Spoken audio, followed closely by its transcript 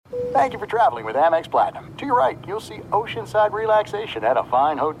Thank you for traveling with Amex Platinum. To your right, you'll see oceanside relaxation at a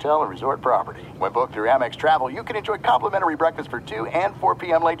fine hotel and resort property. When booked through Amex Travel, you can enjoy complimentary breakfast for 2 and 4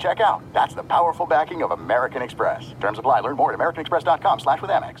 p.m. late checkout. That's the powerful backing of American Express. Terms apply. Learn more at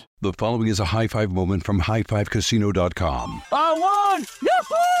americanexpress.com/withAmex. The following is a high-five moment from highfivecasino.com. I won!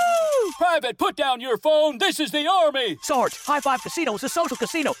 Yahoo! Private, put down your phone. This is the Army. Sarge, High Five Casino is a social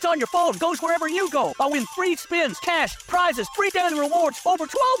casino. It's on your phone. Goes wherever you go. I win free spins, cash, prizes, free daily rewards, over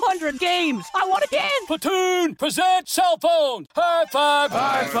 1,200 games. I won again. Platoon, present cell phone. High Five.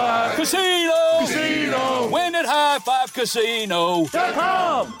 High Five. Casino. Casino. Win at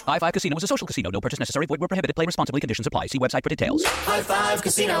highfivecasino.com. High Five Casino is a social casino. No purchase necessary. Void where prohibited. Play responsibly. Conditions apply. See website for details. High Five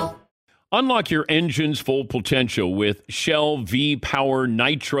Casino. Unlock your engine's full potential with Shell V-Power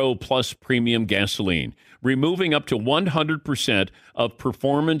Nitro Plus Premium Gasoline, removing up to 100% of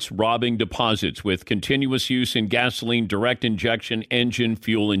performance-robbing deposits with continuous use in gasoline direct injection engine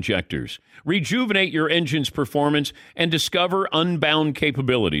fuel injectors. Rejuvenate your engine's performance and discover unbound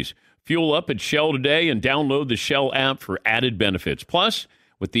capabilities. Fuel up at Shell today and download the Shell app for added benefits. Plus,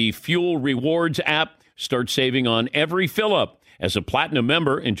 with the Fuel Rewards app, start saving on every fill-up. As a Platinum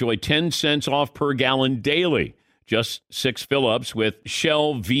member, enjoy 10 cents off per gallon daily. Just 6 fill-ups with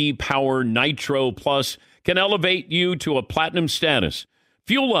Shell V-Power Nitro Plus can elevate you to a Platinum status.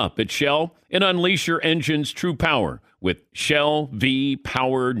 Fuel up at Shell and unleash your engine's true power with Shell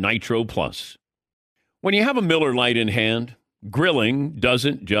V-Power Nitro Plus. When you have a Miller Lite in hand, grilling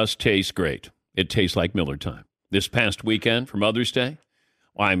doesn't just taste great. It tastes like Miller time. This past weekend for Mother's Day,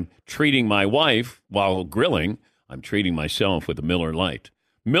 I'm treating my wife while grilling. I'm treating myself with a Miller Lite.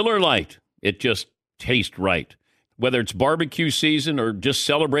 Miller Lite, it just tastes right. Whether it's barbecue season or just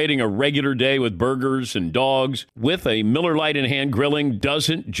celebrating a regular day with burgers and dogs, with a Miller Lite in hand, grilling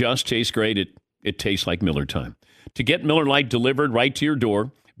doesn't just taste great. It tastes like Miller time. To get Miller Lite delivered right to your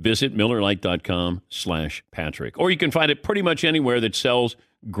door, visit MillerLite.com/Patrick. Or you can find it pretty much anywhere that sells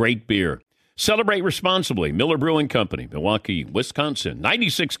great beer. Celebrate responsibly. Miller Brewing Company, Milwaukee, Wisconsin.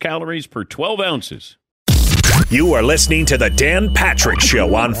 96 calories per 12 ounces. You are listening to the Dan Patrick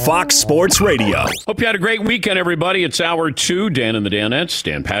Show on Fox Sports Radio. Hope you had a great weekend, everybody. It's Hour 2, Dan and the Danettes,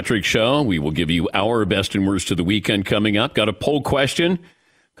 Dan Patrick Show. We will give you our best and worst of the weekend coming up. Got a poll question, a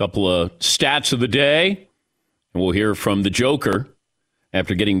couple of stats of the day, and we'll hear from the Joker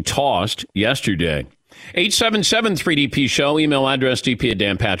after getting tossed yesterday. 877-3DP Show, email address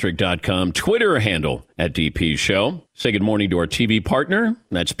dp@danpatrick.com, Twitter handle @DP Show. Say good morning to our TV partner.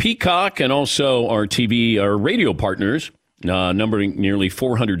 That's Peacock, and also our radio partners, numbering nearly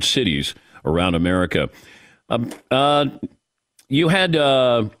 400 cities around America. You had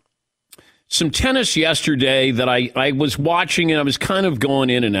some tennis yesterday that I was watching, and I was kind of going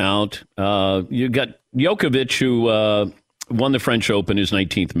in and out. You got Djokovic, who won the French Open, his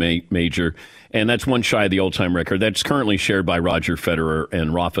 19th major, and that's one shy of the all-time record. That's currently shared by Roger Federer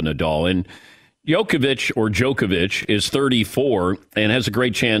and Rafa Nadal. And Djokovic is 34 and has a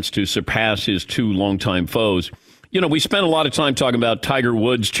great chance to surpass his two longtime foes. You know, we spent a lot of time talking about Tiger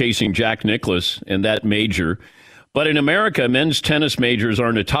Woods chasing Jack Nicklaus and that major. But in America, men's tennis majors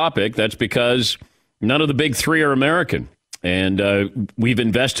aren't a topic. That's because none of the big three are American. And we've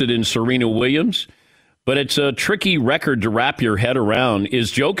invested in Serena Williams. But it's a tricky record to wrap your head around.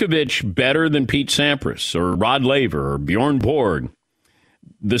 Is Djokovic better than Pete Sampras or Rod Laver or Bjorn Borg?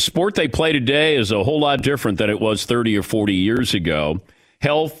 The sport they play today is a whole lot different than it was 30 or 40 years ago.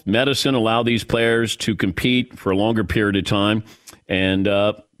 Health, medicine allow these players to compete for a longer period of time. And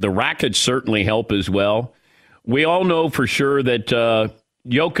the rackets certainly help as well. We all know for sure that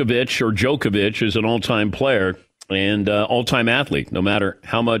Djokovic is an all-time player and all-time athlete, no matter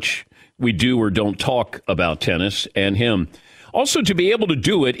how much we do or don't talk about tennis and him. Also, to be able to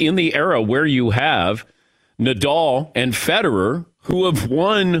do it in the era where you have Nadal and Federer, who have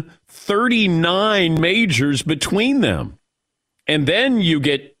won 39 majors between them. And then you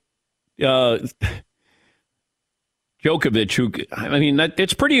get Djokovic, who, I mean,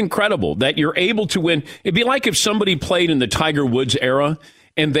 it's pretty incredible that you're able to win. It'd be like if somebody played in the Tiger Woods era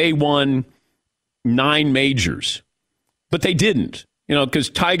and they won 9 majors, but they didn't. You know, because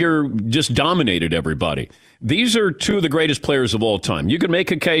Tiger just dominated everybody. These are two of the greatest players of all time. You can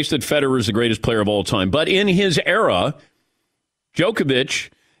make a case that Federer is the greatest player of all time. But in his era, Djokovic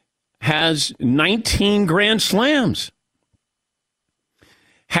has 19 Grand Slams.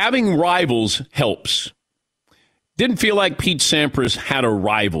 Having rivals helps. Didn't feel like Pete Sampras had a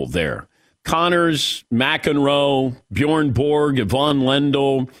rival there. Connors, McEnroe, Bjorn Borg, Yvonne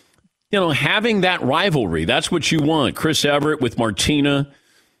Lendl. You know, having that rivalry, that's what you want. Chris Everett with Martina.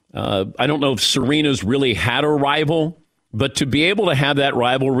 I don't know if Serena's really had a rival But to be able to have that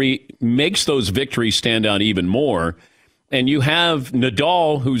rivalry makes those victories stand out even more. And you have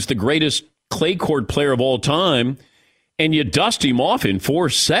Nadal, who's the greatest clay court player of all time, and you dust him off in 4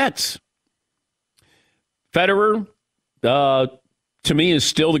 sets. Federer, to me, is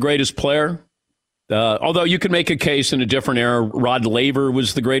still the greatest player. Although you could make a case in a different era, Rod Laver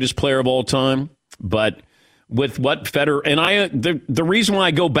was the greatest player of all time. But with what Federer, and the reason why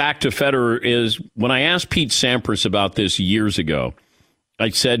I go back to Federer is when I asked Pete Sampras about this years ago, I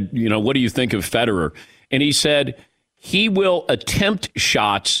said, what do you think of Federer? And he said he will attempt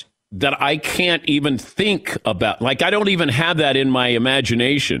shots that I can't even think about. Like, I don't even have that in my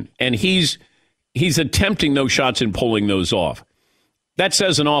imagination. And he's attempting those shots and pulling those off. That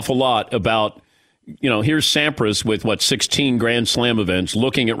says an awful lot about, here's Sampras with 16 Grand Slam events,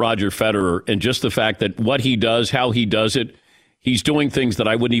 looking at Roger Federer, and just the fact that what he does, how he does it, he's doing things that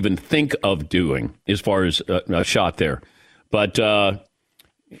I wouldn't even think of doing as far as a shot there. But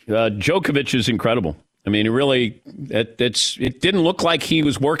Djokovic is incredible. I mean, it didn't look like he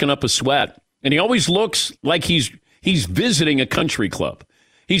was working up a sweat. And he always looks like he's visiting a country club.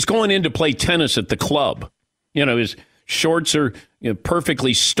 He's going in to play tennis at the club. His shorts are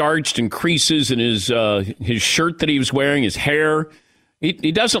perfectly starched and creases in his shirt that he was wearing, his hair.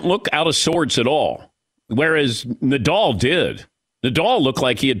 He doesn't look out of sorts at all. Whereas Nadal did. Nadal looked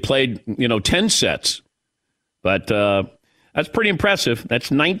like he had played, 10 sets. But that's pretty impressive.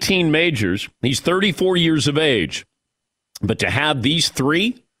 That's 19 majors. He's 34 years of age. But to have these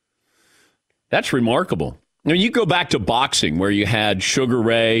 3, that's remarkable. You go back to boxing where you had Sugar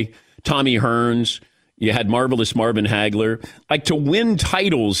Ray, Tommy Hearns, you had Marvelous Marvin Hagler. Like, to win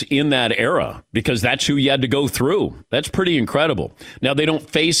titles in that era, because that's who you had to go through. That's pretty incredible. Now, they don't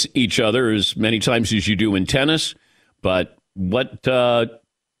face each other as many times as you do in tennis, but what Djokovic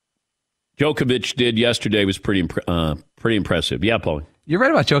did yesterday was pretty impressive. Yeah, Paul. You're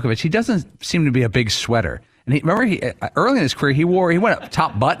right about Djokovic. He doesn't seem to be a big sweater. And early in his career, he went up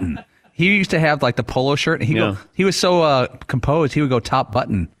top button. He used to have the polo shirt, and he was so composed. He would go top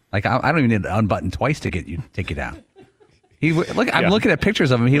button. Like, I don't even need to unbutton twice to take you down. I'm looking at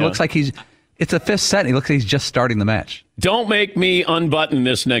pictures of him. He looks like it's a 5th set, and he looks like he's just starting the match. Don't make me unbutton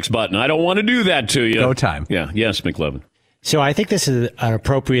this next button. I don't want to do that to you. Go time. Yeah. Yes, McLevin. So I think this is an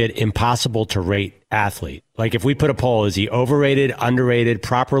appropriate, impossible to rate athlete. Like, if we put a poll, is he overrated, underrated,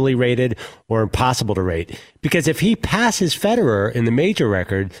 properly rated, or impossible to rate? Because if he passes Federer in the major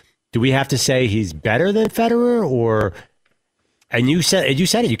record, do we have to say he's better than Federer, or? And you said it.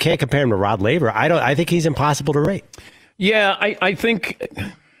 You can't compare him to Rod Laver. I think he's impossible to rate. Yeah, I think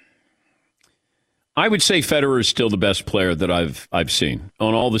I would say Federer is still the best player that I've seen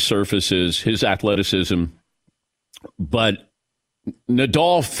on all the surfaces. His athleticism. But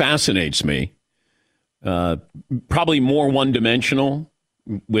Nadal fascinates me, probably more one-dimensional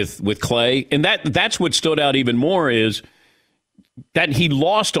with clay. And that's what stood out even more is that he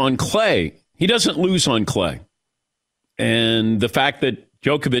lost on clay. He doesn't lose on clay. And the fact that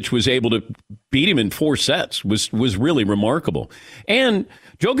Djokovic was able to beat him in 4 sets was really remarkable. And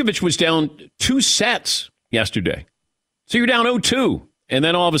Djokovic was down 2 sets yesterday. So you're down 0-2. And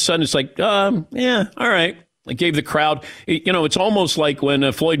then all of a sudden it's like, yeah, all right. I gave the crowd, it's almost like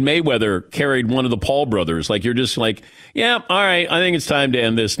when Floyd Mayweather carried one of the Paul brothers. Like, you're just like, yeah, all right, I think it's time to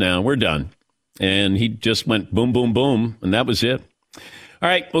end this now. We're done. And he just went boom, boom, boom, and that was it. All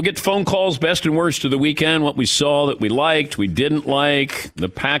right, we'll get phone calls, best and worst of the weekend, what we saw that we liked, we didn't like. The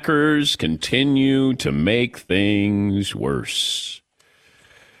Packers continue to make things worse.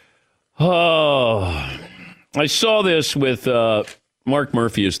 Oh, I saw this with Mark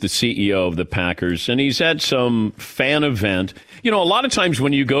Murphy is the CEO of the Packers, and he's at some fan event. A lot of times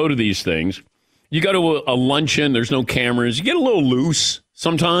when you go to these things, you go to a luncheon, there's no cameras, you get a little loose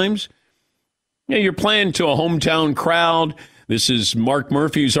sometimes. You're playing to a hometown crowd. This is Mark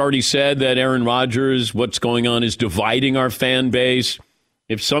Murphy, who's already said that Aaron Rodgers, what's going on is dividing our fan base.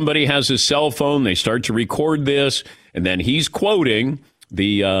 If somebody has a cell phone, they start to record this, and then he's quoting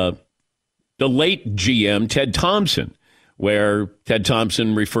the late GM, Ted Thompson, where Ted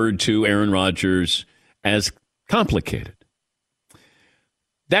Thompson referred to Aaron Rodgers as complicated.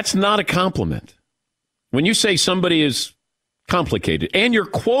 That's not a compliment. When you say somebody is complicated, and you're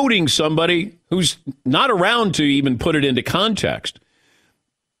quoting somebody who's not around to even put it into context,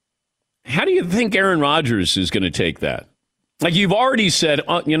 how do you think Aaron Rodgers is going to take that? Like, you've already said,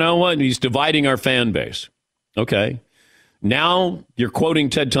 you know what, he's dividing our fan base. Okay. Now you're quoting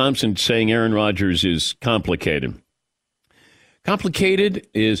Ted Thompson saying Aaron Rodgers is complicated. Complicated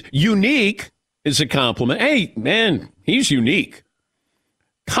is unique is a compliment. Hey, man, he's unique.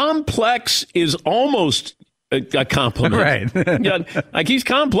 Complex is almost a compliment. Right. Yeah, like he's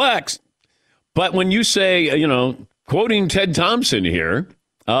complex. But when you say, quoting Ted Thompson here,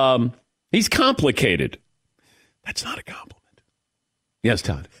 he's complicated. That's not a compliment. Yes,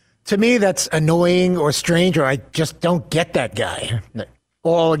 Todd. To me, that's annoying or strange, or I just don't get that guy.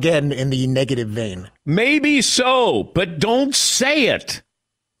 All again in the negative vein. Maybe so, but don't say it.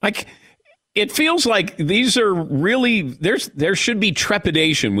 Like, it feels like these are really, there should be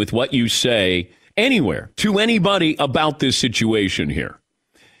trepidation with what you say anywhere to anybody about this situation here.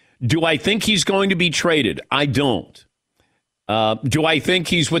 Do I think he's going to be traded? I don't. Do I think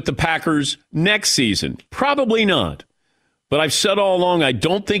he's with the Packers next season? Probably not. But I've said all along, I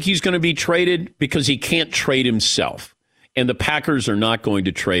don't think he's going to be traded because he can't trade himself. And the Packers are not going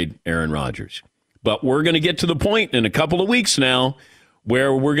to trade Aaron Rodgers. But we're going to get to the point in a couple of weeks now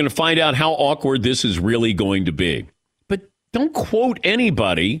where we're going to find out how awkward this is really going to be. But don't quote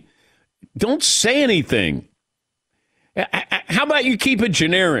anybody. Don't say anything. How about you keep it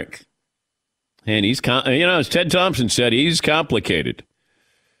generic? And he's, as Ted Thompson said, he's complicated.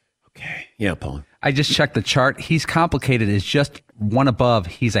 Okay. Yeah, Paul. I just checked the chart. He's complicated is just one above.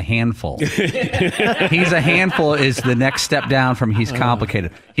 He's a handful. He's a handful is the next step down from he's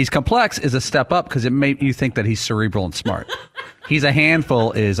complicated. He's complex is a step up because it made you think that he's cerebral and smart. He's a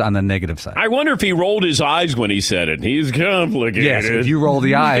handful is on the negative side. I wonder if he rolled his eyes when he said it. He's complicated. Yes, if you roll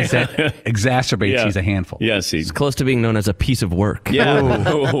the eyes, that exacerbates he's a handful. Yes, he's close to being known as a piece of work. Yeah.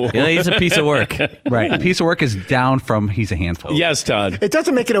 He's a piece of work. Right. A piece of work is down from he's a handful. Yes, Todd. It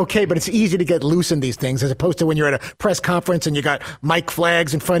doesn't make it okay, but it's easy to get loose in these things as opposed to when you're at a press conference and you got mic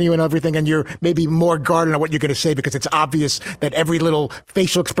flags in front of you and everything, and you're maybe more guarded on what you're going to say because it's obvious that every little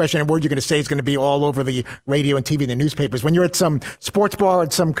facial expression and word you're going to say is going to be all over the radio and TV and the newspapers. When you're at some sports bar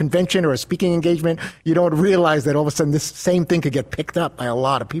at some convention or a speaking engagement, you don't realize that all of a sudden this same thing could get picked up by a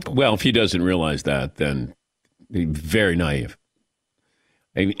lot of people. Well, if he doesn't realize that, then he's very naive.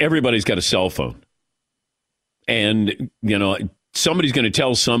 I mean, everybody's got a cell phone. And, somebody's going to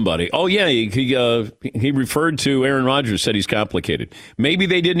tell somebody, oh, yeah, he referred to Aaron Rodgers, said he's complicated. Maybe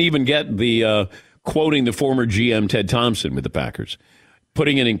they didn't even get the quoting the former GM Ted Thompson with the Packers,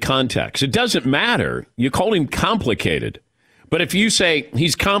 putting it in context. It doesn't matter. You call him complicated. But if you say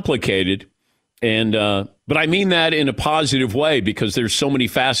he's complicated, and but I mean that in a positive way because there's so many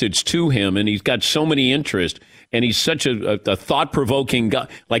facets to him and he's got so many interests and he's such a thought-provoking guy.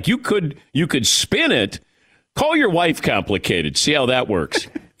 Like you could spin it. Call your wife complicated. See how that works.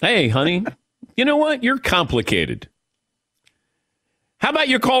 Hey, honey, you know what? You're complicated. How about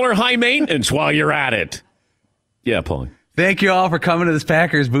you call her high maintenance while you're at it? Yeah, Paulie. Thank you all for coming to this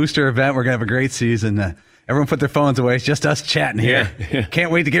Packers booster event. We're going to have a great season. Everyone put their phones away. It's just us chatting here. Yeah. Can't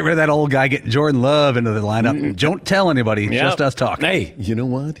wait to get rid of that old guy, get Jordan Love into the lineup. Don't tell anybody. It's just us talking. Hey, you know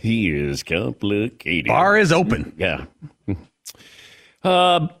what? He is complicated. Bar is open. Yeah.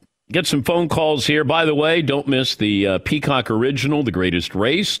 Get some phone calls here. By the way, don't miss the Peacock Original, The Greatest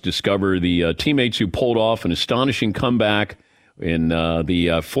Race. Discover the teammates who pulled off an astonishing comeback in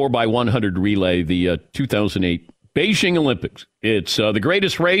the 4x100 relay, the 2008 Beijing Olympics. It's The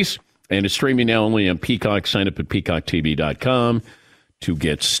Greatest Race, and it's streaming now only on Peacock. Sign up at peacocktv.com to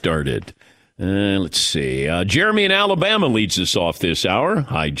get started. Let's see. Jeremy in Alabama leads us off this hour.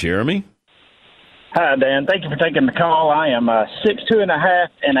 Hi, Jeremy. Hi, Dan. Thank you for taking the call. I am 6'2.5"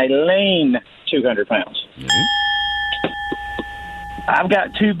 and a lean 200 pounds. Mm-hmm. I've got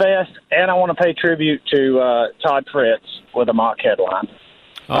two best, and I want to pay tribute to Todd Fritz with a mock headline.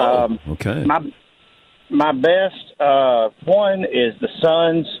 Okay. My best one is the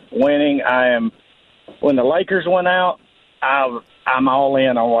Suns winning. When the Lakers went out, I'm all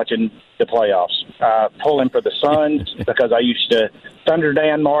in on watching the playoffs. Pulling for the Suns because Thunder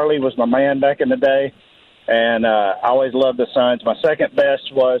Dan Marley was my man back in the day, and I always loved the Suns. My second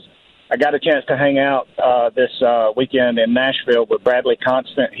best was I got a chance to hang out this weekend in Nashville with Bradley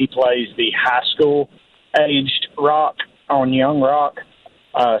Constant. He plays the high school aged rock on Young Rock.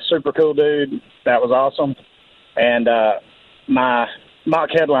 Super cool dude. That was awesome. And my mock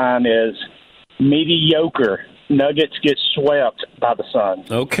headline is mediocre. Nuggets get swept by the Suns.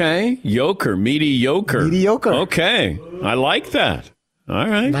 Okay. Mediocre. Okay. I like that. All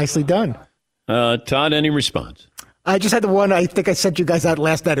right. Nicely done. Todd, any response? I just had the one I think I sent you guys out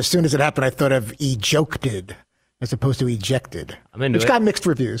last night. As soon as it happened, I thought of ejected as opposed to ejected. I'm into it. It's got mixed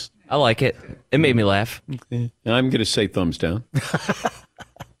reviews. I like it. It made me laugh. Okay. I'm going to say thumbs down.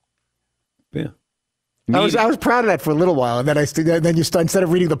 Yeah. I was proud of that for a little while, and then instead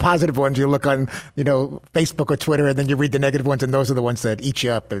of reading the positive ones, you look on Facebook or Twitter, and then you read the negative ones, and those are the ones that eat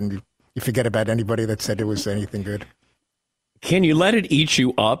you up, and you forget about anybody that said it was anything good. Can you let it eat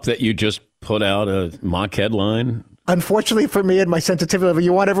you up that you just put out a mock headline? Unfortunately for me and my sensitivity level,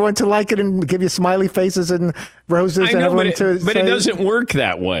 you want everyone to like it and give you smiley faces and roses. I know, and but it doesn't work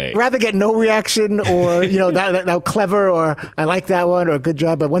that way. Rather get no reaction or, that clever or I like that one or good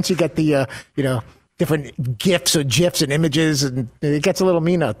job. But once you get the, different GIFs or GIFs and images, and it gets a little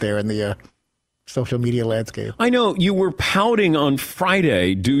mean out there in the social media landscape. I know you were pouting on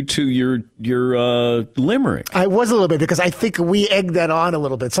Friday due to your limerick. I was a little bit because I think we egged that on a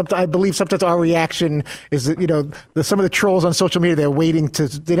little bit. I believe sometimes our reaction is that, some of the trolls on social media,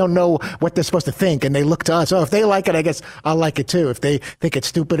 they don't know what they're supposed to think, and they look to us. Oh, if they like it, I guess I'll like it too. If they think it's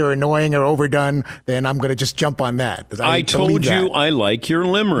stupid or annoying or overdone, then I'm going to just jump on that. I told you I like your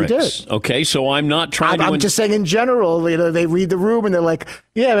limericks. You did. Okay, so I'm not trying I'm just saying in general, they read the room and they're like,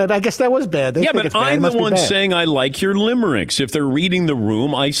 yeah, I guess that was bad. But I'm the one saying I like your limericks. If they're reading the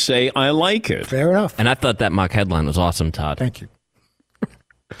room, I say I like it. Fair enough. And I thought that mock headline was awesome, Todd. Thank you.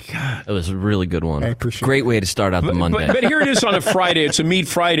 God, it was a really good one. I appreciate Great way to start out the Monday. But here it is on a Friday. It's a Meat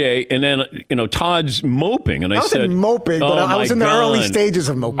Friday, and then Todd's moping, and I said, moping, but I was in the early stages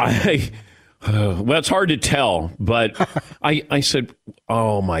of moping. Well, it's hard to tell, but I said,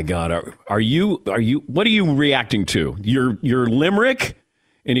 "Oh my God, are you? What are you reacting to? Your limerick?"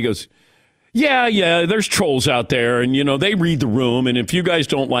 And he goes, Yeah, there's trolls out there, and, they read the room, and if you guys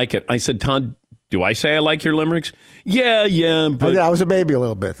don't like it, I said, Todd, do I say I like your limericks? Yeah, but... I was a baby a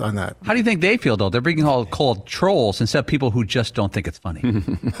little bit on that. How do you think they feel, though? They're being called trolls instead of people who just don't think it's funny.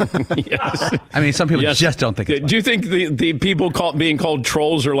 Yes. I mean, some people just don't think it's funny. Do you think the people being called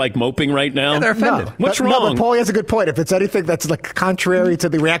trolls are like moping right now? Yeah, they're offended. No, What's wrong? No, but Paul has a good point. If it's anything that's contrary to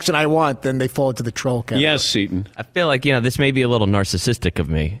the reaction I want, then they fall into the troll category. Yes, Seton. I feel like, this may be a little narcissistic of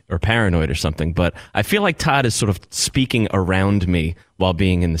me or paranoid or something, but I feel like Todd is sort of speaking around me while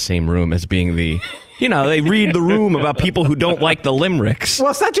being in the same room as being the... they read the room about people who don't like the limericks. Well,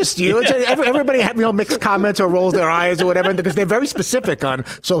 it's not just you. Everybody makes comments or rolls their eyes or whatever because they're very specific on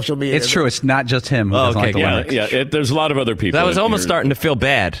social media. It's true. It's not just him who doesn't like the limericks. Yeah. There's a lot of other people. That was almost starting to feel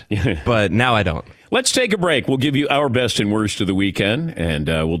bad, but now I don't. Let's take a break. We'll give you our best and worst of the weekend, and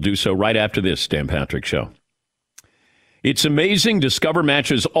we'll do so right after this Dan Patrick Show. It's amazing. Discover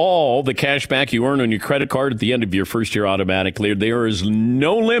matches all the cash back you earn on your credit card at the end of your first year automatically. There is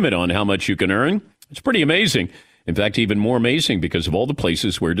no limit on how much you can earn. It's pretty amazing. In fact, even more amazing because of all the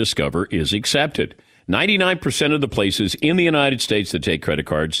places where Discover is accepted. 99% of the places in the United States that take credit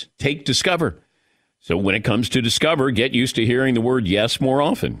cards take Discover. So when it comes to Discover, get used to hearing the word yes more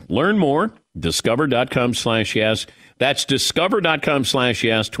often. Learn more. Discover.com/yes. That's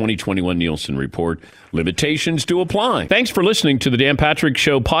discover.com/yes. 2021 Nielsen Report. Limitations do apply. Thanks for listening to the Dan Patrick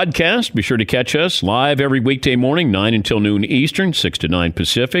Show podcast. Be sure to catch us live every weekday morning, 9 until noon Eastern, 6 to 9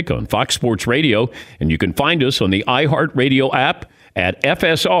 Pacific on Fox Sports Radio. And you can find us on the iHeartRadio app at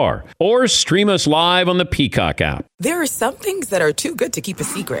FSR or stream us live on the Peacock app. There are some things that are too good to keep a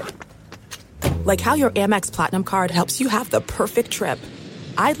secret. Like how your Amex Platinum card helps you have the perfect trip.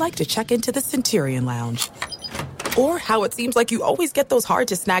 I'd like to check into the Centurion Lounge. Or how it seems like you always get those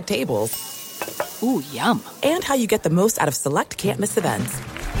hard-to-snag tables. Ooh, yum. And how you get the most out of select can't-miss events.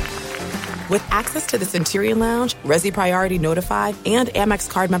 With access to the Centurion Lounge, Resi Priority Notified, and Amex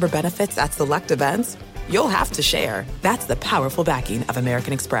card member benefits at select events, you'll have to share. That's the powerful backing of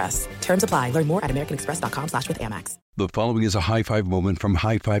American Express. Terms apply. Learn more at americanexpress.com/withAmex. The following is a high-five moment from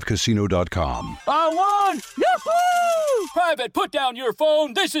highfivecasino.com. I won! Yahoo! Private, put down your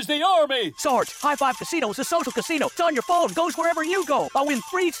phone. This is the Army. Sarge, High Five Casino is a social casino. It's on your phone. Goes wherever you go. I win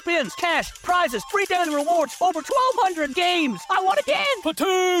free spins, cash, prizes, free daily rewards, over 1,200 games. I won again.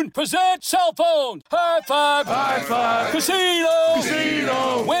 Platoon, present cell phone. High Five. High Five. Casino.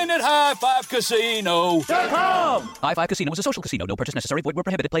 Casino. Win at highfivecasino.com. High Five Casino is a social casino. No purchase necessary. Void where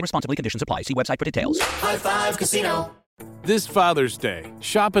prohibited. Play responsibly. Conditions apply. See website for details. High Five Casino. This Father's Day,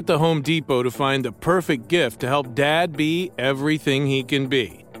 shop at the Home Depot to find the perfect gift to help Dad be everything he can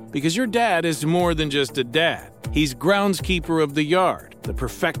be. Because your dad is more than just a dad. He's groundskeeper of the yard, the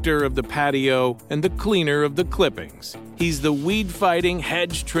perfecter of the patio, and the cleaner of the clippings. He's the weed-fighting,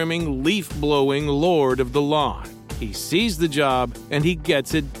 hedge-trimming, leaf-blowing lord of the lawn. He sees the job, and he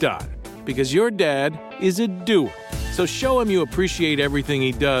gets it done. Because your dad is a doer. So show him you appreciate everything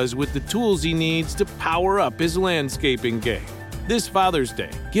he does with the tools he needs to power up his landscaping game. This Father's Day,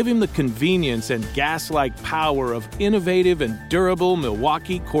 give him the convenience and gas-like power of innovative and durable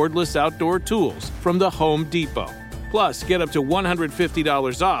Milwaukee cordless outdoor tools from the Home Depot. Plus, get up to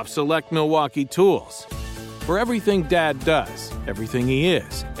 $150 off select Milwaukee tools. For everything Dad does, everything he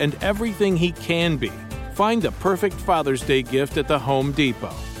is, and everything he can be, find the perfect Father's Day gift at the Home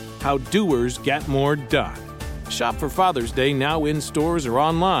Depot. How doers get more done. Shop for Father's Day now in stores or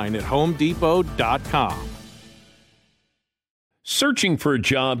online at homedepot.com. Searching for a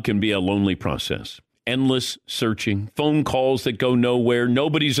job can be a lonely process. Endless searching, phone calls that go nowhere,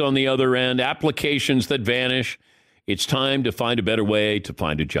 nobody's on the other end, applications that vanish. It's time to find a better way to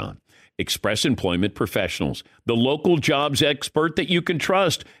find a job. Express Employment Professionals, the local jobs expert that you can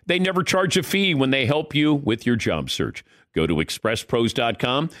trust. They never charge a fee when they help you with your job search. Go to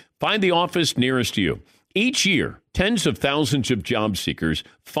expresspros.com, find the office nearest you. Each year, tens of thousands of job seekers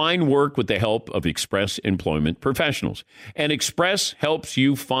find work with the help of Express Employment Professionals. And Express helps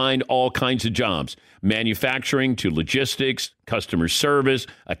you find all kinds of jobs, manufacturing to logistics, customer service,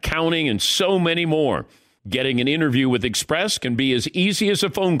 accounting, and so many more. Getting an interview with Express can be as easy as a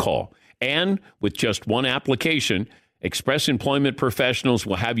phone call. And with just one application, Express Employment Professionals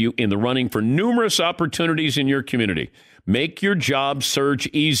will have you in the running for numerous opportunities in your community. Make your job search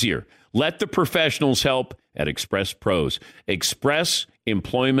easier. Let the professionals help at Express Pros. Express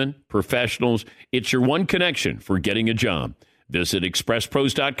Employment Professionals. It's your one connection for getting a job. Visit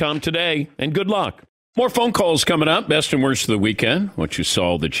expresspros.com today, and good luck. More phone calls coming up. Best and worst of the weekend. What you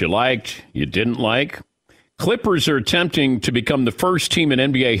saw that you liked, you didn't like. Clippers are attempting to become the first team in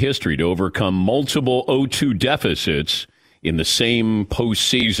NBA history to overcome multiple 0-2 deficits in the same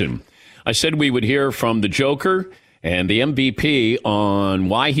postseason. I said we would hear from the Joker and the MVP on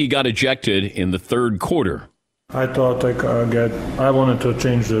why he got ejected in the third quarter. I thought I wanted to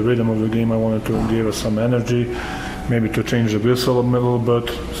change the rhythm of the game. I wanted to give us some energy, maybe to change the whistle a little bit.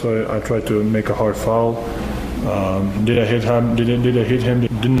 So I tried to make a hard foul. Did I hit him? Did I hit him?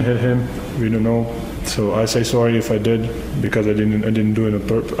 Didn't hit him? We don't know. So I say sorry if I did, because I didn't do it on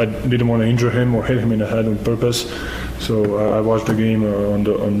purpose. I didn't want to injure him or hit him in the head on purpose. So I watched the game in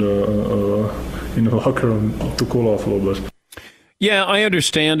the locker room to cool off a little bit. Yeah, I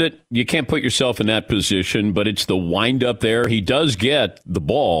understand it. You can't put yourself in that position, but it's the wind-up there. He does get the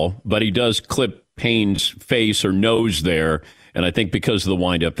ball, but he does clip Payne's face or nose there, and I think because of the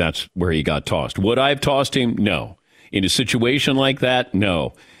wind-up, that's where he got tossed. Would I have tossed him? No. In a situation like that,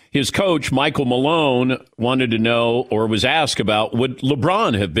 no. His coach, Michael Malone, wanted to know or was asked about, would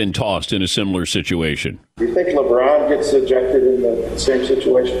LeBron have been tossed in a similar situation? Do you think LeBron gets ejected in the same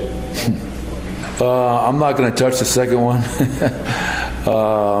situation? I'm not going to touch the second one.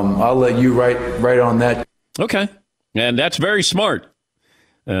 I'll let you write on that. Okay. And that's very smart.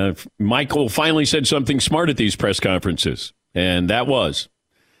 Michael finally said something smart at these press conferences, and that was,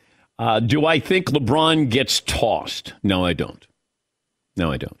 do I think LeBron gets tossed? No, I don't.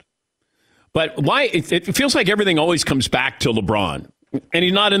 No, I don't. But why? It feels like everything always comes back to LeBron, and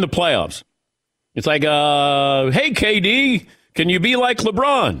he's not in the playoffs. It's like, hey, KD, can you be like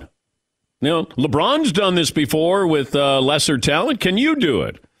LeBron? You know, LeBron's done this before with lesser talent. Can you do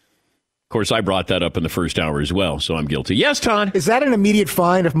it? Of course, I brought that up in the first hour as well, so I'm guilty. Yes, Todd? Is that an immediate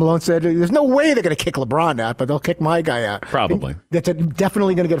fine if Malone said, there's no way they're going to kick LeBron out, but they'll kick my guy out? Probably. That's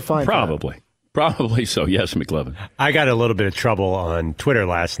definitely going to get a fine. Probably. Probably so. Yes, McLevin. I got a little bit of trouble on Twitter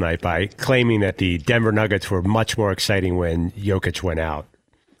last night by claiming that the Denver Nuggets were much more exciting when Jokic went out.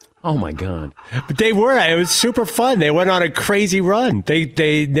 Oh, my God. But they were. It was super fun. They went on a crazy run.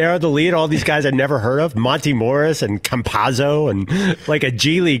 They narrowed the lead. All these guys I'd never heard of, Monty Morris and Campazzo, and like a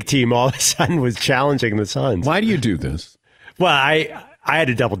G League team all of a sudden was challenging the Suns. Why do you do this? Well, I had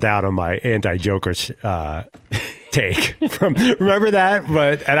to double down on my anti-Joker's take. Remember that?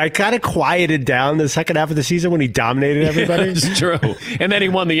 And I kind of quieted down the second half of the season when he dominated everybody. It's true. And then he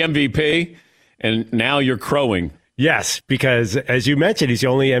won the MVP, and now you're crowing. Yes, because as you mentioned, he's the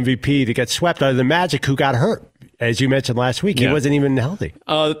only MVP to get swept other than Magic, who got hurt. As you mentioned last week, he wasn't even healthy.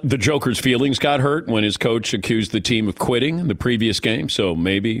 The Joker's feelings got hurt when his coach accused the team of quitting in the previous game. So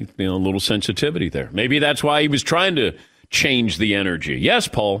maybe a little sensitivity there. Maybe that's why he was trying to change the energy. Yes,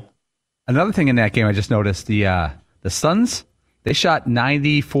 Paul. Another thing in that game, I just noticed the Suns, they shot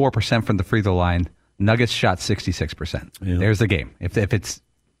 94% from the free throw line. Nuggets shot 66%. Yeah. There's the game. If it's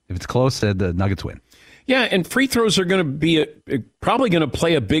close, the Nuggets win. Yeah, and free throws are going to be probably going to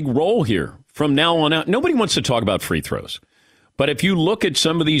play a big role here from now on out. Nobody wants to talk about free throws. But if you look at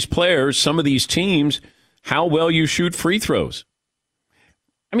some of these players, some of these teams, how well you shoot free throws.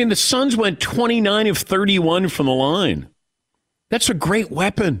 I mean, the Suns went 29 of 31 from the line. That's a great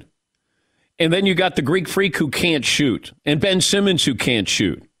weapon. And then you got the Greek Freak who can't shoot, and Ben Simmons who can't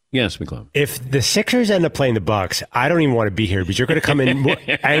shoot. Yes, McClellan. If the Sixers end up playing the Bucks, I don't even want to be here because you're going to come in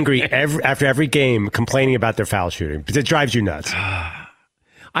angry after every game complaining about their foul shooting because it drives you nuts.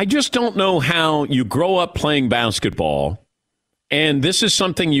 I just don't know how you grow up playing basketball, and this is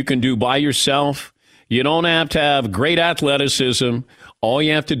something you can do by yourself. You don't have to have great athleticism. All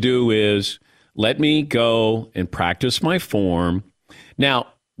you have to do is Let me go and practice my form. Now,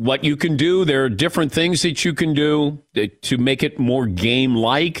 what you can do, there are different things that you can do to make it more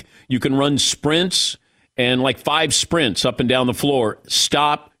game-like. You can run sprints and like 5 sprints up and down the floor.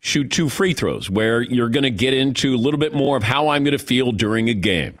 Stop, shoot 2 free throws, where you're going to get into a little bit more of how I'm going to feel during a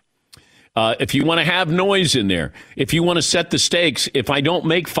game. If you want to have noise in there, if you want to set the stakes, if I don't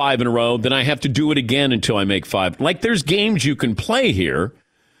make 5 in a row, then I have to do it again until I make 5. Like, there's games you can play here,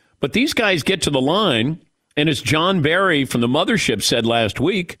 but these guys get to the line, and as John Barry from the Mothership said last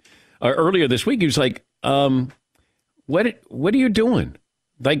week, or earlier this week, he was like, what are you doing?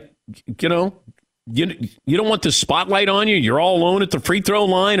 Like, you know, you don't want the spotlight on you. You're all alone at the free throw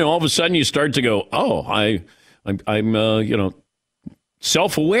line, and all of a sudden you start to go, oh, I'm you know,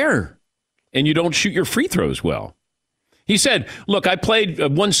 self-aware, and you don't shoot your free throws well. He said, look, I played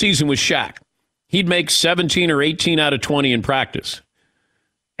one season with Shaq. He'd make 17 or 18 out of 20 in practice,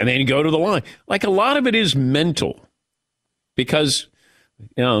 and then you go to the line. Like, a lot of it is mental, because,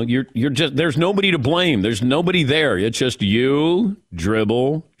 you know, you're just, there's nobody to blame. There's nobody there. It's just you,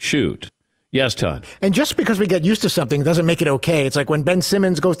 dribble, shoot. Yes, Todd. And just because we get used to something doesn't make it okay. It's like when Ben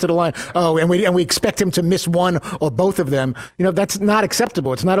Simmons goes to the line, and we expect him to miss one or both of them. You know, that's not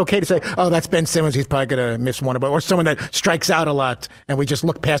acceptable. It's not okay to say, oh, that's Ben Simmons, he's probably going to miss one, or someone that strikes out a lot, and we just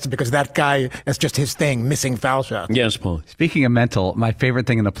look past it because that guy, that's just his thing, missing foul shots. Yes, Paul. Speaking of mental, my favorite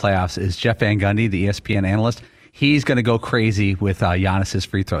thing in the playoffs is Jeff Van Gundy, the ESPN analyst. He's going to go crazy with Giannis's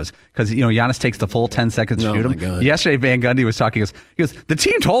free throws, because, you know, Giannis takes the full 10 seconds to shoot them. God. Yesterday, Van Gundy was talking. He goes, the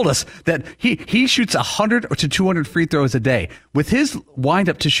team told us that he shoots 100 to 200 free throws a day. With his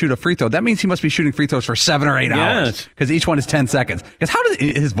windup to shoot a free throw, that means he must be shooting free throws for 7 or 8 hours, because each one is 10 seconds. Because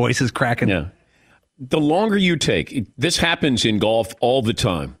his voice is cracking. Yeah. The longer you take, this happens in golf all the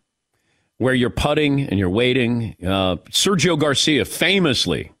time, where you're putting and you're waiting. Sergio Garcia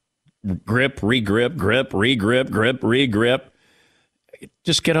famously. Grip, regrip, grip, regrip, grip, regrip.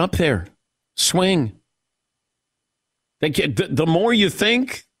 Just get up there. Swing. The more you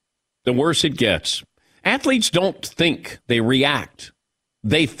think, the worse it gets. Athletes don't think, they react.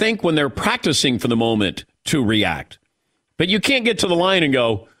 They think when they're practicing for the moment to react. But you can't get to the line and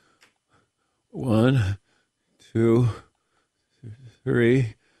go, 1, 2,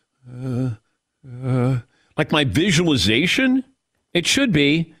 3. Like my visualization, it should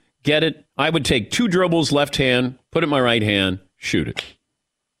be, get it. I would take 2 dribbles, left hand, put it in my right hand, shoot it.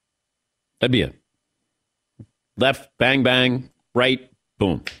 That'd be it. Left, bang, bang. Right,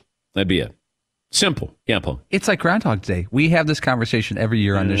 boom. That'd be it. Simple. Yeah, Paul. It's like Groundhog Day. We have this conversation every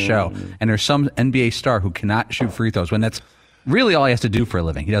year on this show, and there's some NBA star who cannot shoot free throws when that's really all he has to do for a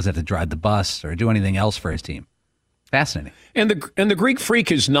living. He doesn't have to drive the bus or do anything else for his team. Fascinating. And the Greek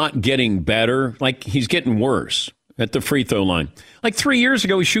Freak is not getting better. Like, he's getting worse at the free throw line. Like 3 years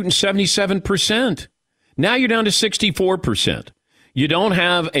ago, he's shooting 77%. Now you're down to 64%. You don't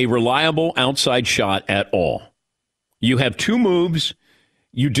have a reliable outside shot at all. You have 2 moves.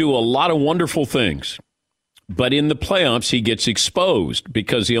 You do a lot of wonderful things. But in the playoffs, he gets exposed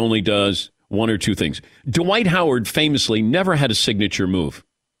because he only does 1 or 2 things. Dwight Howard famously never had a signature move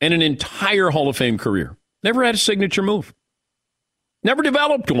in an entire Hall of Fame career. Never had a signature move. Never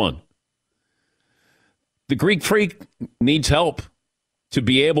developed one. The Greek Freak needs help to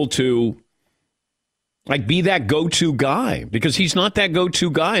be able to, like, be that go-to guy, because he's not that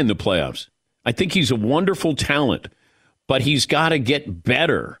go-to guy in the playoffs. I think he's a wonderful talent, but he's got to get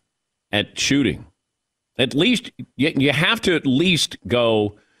better at shooting. At least, you have to at least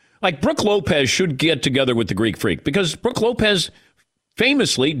go, like, Brooke Lopez should get together with the Greek Freak, because Brooke Lopez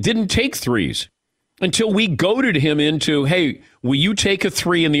famously didn't take threes until we goaded him into, hey, will you take a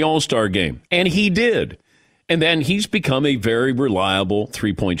 3 in the All-Star game? And he did. And then he's become a very reliable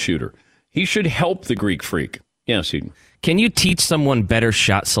three-point shooter. He should help the Greek Freak. Yes, Eden. Can you teach someone better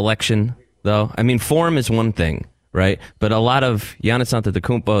shot selection, though? I mean, form is one thing, right? But a lot of Giannis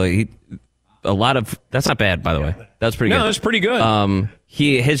Antetokounmpo, that's not bad, by the way. That's pretty good. No, that's pretty good.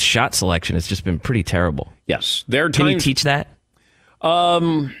 His shot selection has just been pretty terrible. Yes. There are times, can you teach that?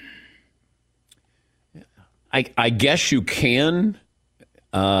 I guess you can.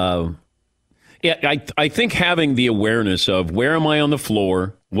 Yeah, I think having the awareness of where am I on the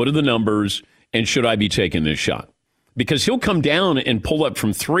floor, what are the numbers, and should I be taking this shot? Because he'll come down and pull up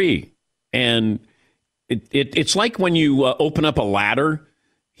from 3, and it's like when you open up a ladder.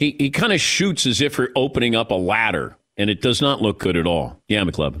 He kind of shoots as if you're opening up a ladder, and it does not look good at all. Yeah,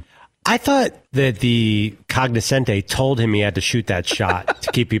 McLevin. I thought that the cognoscente told him he had to shoot that shot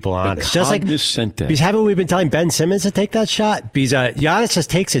to keep people honest. Just like, because haven't we been telling Ben Simmons to take that shot? Because Giannis just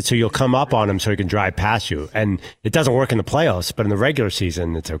takes it so you'll come up on him so he can drive past you. And it doesn't work in the playoffs, but in the regular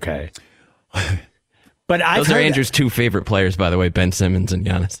season, it's okay. But those are Andrew's two favorite players, by the way, Ben Simmons and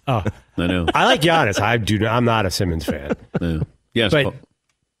Giannis. Oh, I know. I like Giannis. I'm not a Simmons fan. Yeah. Yes, but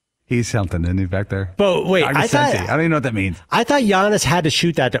he's something, isn't he, back there? But wait, I don't even know what that means. I thought Giannis had to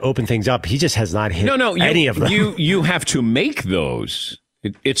shoot that to open things up. He just has not hit any of them. You have to make those.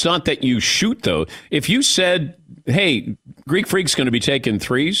 It's not that you shoot those. If you said, hey, Greek Freak's going to be taking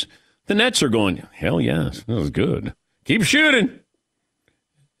threes, the Nets are going, hell yes, that was good. Keep shooting.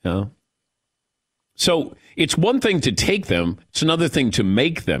 No. So it's one thing to take them. It's another thing to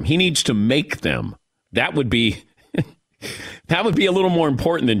make them. He needs to make them. That would be a little more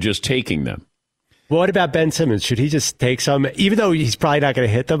important than just taking them. Well, what about Ben Simmons? Should he just take some, even though he's probably not going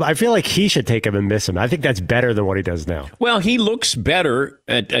to hit them? I feel like he should take them and miss them. I think that's better than what he does now. Well, he looks better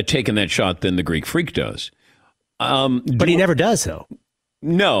at taking that shot than the Greek Freak does. But he never does, though.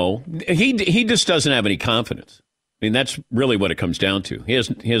 No, he just doesn't have any confidence. I mean, that's really what it comes down to. He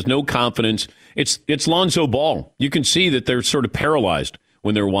has no confidence. It's Lonzo Ball. You can see that they're sort of paralyzed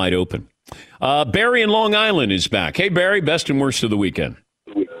when they're wide open. Barry in Long Island is back. Hey, Barry, best and worst of the weekend.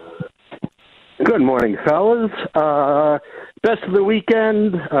 Good morning, fellas. Best of the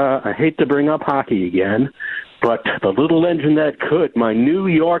weekend. I hate to bring up hockey again, but the little engine that could, my New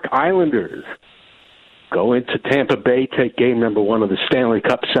York Islanders, go into Tampa Bay, take game number 1 of the Stanley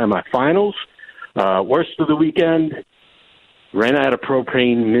Cup semifinals. Worst of the weekend, ran out of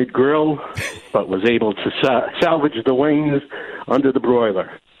propane mid-grill, but was able to salvage the wings under the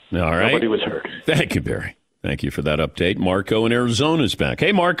broiler. All right. Nobody was hurt. Thank you, Barry. Thank you for that update. Marco in Arizona is back.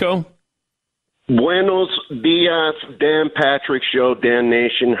 Hey, Marco. Buenos dias, Dan Patrick Show, Dan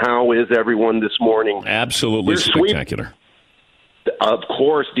Nation. How is everyone this morning? Absolutely spectacular. Of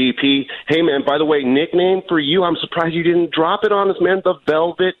course, DP. Hey, man, by the way, nickname for you, I'm surprised you didn't drop it on us, man, the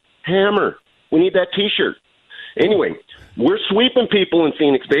Velvet Hammer. We need that T-shirt. Anyway, we're sweeping people in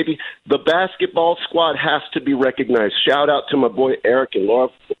Phoenix, baby. The basketball squad has to be recognized. Shout out to my boy Eric and Laura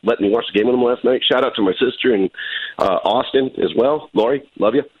for letting me watch the game with them last night. Shout out to my sister in Austin as well. Lori,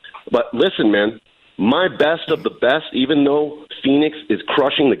 love you. But listen, man, my best of the best, even though Phoenix is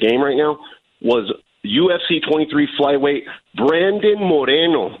crushing the game right now, was UFC 23 flyweight Brandon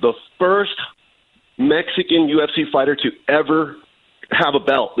Moreno, the first Mexican UFC fighter to ever have a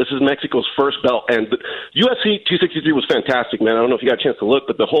belt. This is Mexico's first belt. And the UFC 263 was fantastic, man. I don't know if you got a chance to look,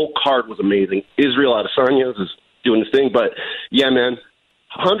 but the whole card was amazing. Israel Adesanya is doing his thing. But, yeah, man,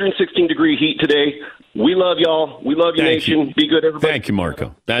 116-degree heat today. We love y'all. We love you, Nation. Be good, everybody. Thank you,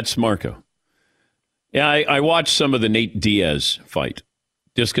 Marco. That's Marco. Yeah, I watched some of the Nate Diaz fight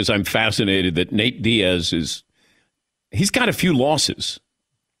just because I'm fascinated that Nate Diaz he's got a few losses.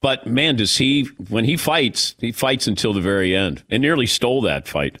 But, man, when he fights until the very end and nearly stole that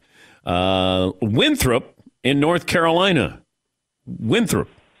fight. Winthrop in North Carolina. Winthrop.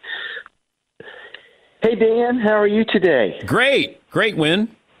 Hey, Dan, how are you today? Great win.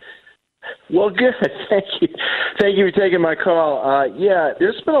 Well, good. Thank you. Thank you for taking my call. Yeah,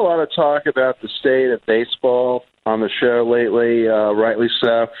 there's been a lot of talk about the state of baseball on the show lately, rightly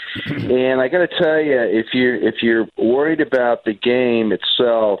so. And I got to tell you, if you're worried about the game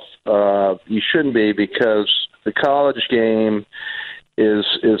itself, you shouldn't be, because the college game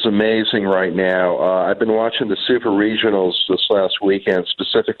is amazing right now. I've been watching the Super Regionals this last weekend.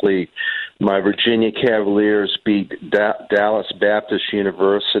 Specifically, my Virginia Cavaliers beat Dallas Baptist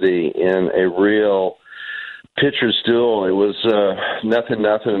University in a real pitcher's duel. It was nothing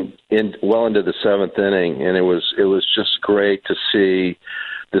well into the 7th inning, and it was just great to see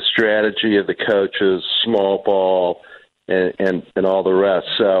the strategy of the coaches, small ball, and all the rest.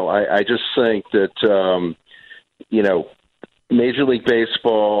 So I just think that Major League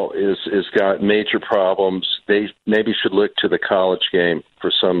Baseball is got major problems. They maybe should look to the college game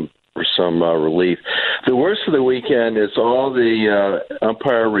for some relief. The worst of the weekend is all the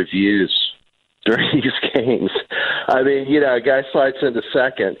umpire reviews during these games. I mean, a guy slides into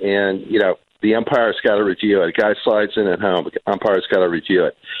second, and the umpire's got to review it. A guy slides in at home, the umpire's got to review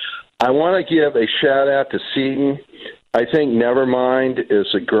it. I want to give a shout out to Seton. I think Nevermind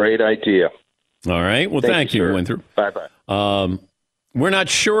is a great idea. All right. Well, thank you, Winthrop. Bye-bye. We're not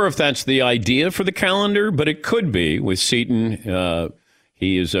sure if that's the idea for the calendar, but it could be with Seton.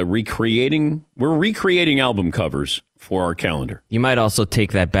 He is we're recreating album covers for our calendar. You might also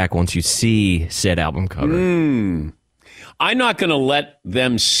take that back once you see said album cover. I'm not going to let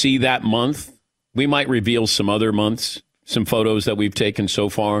them see that month. We might reveal some other months, some photos that we've taken so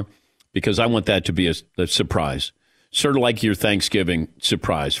far, because I want that to be a surprise. Sort of like your Thanksgiving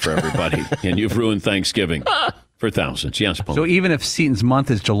surprise for everybody. And you've ruined Thanksgiving for thousands. Yes, Paul. So even if Seton's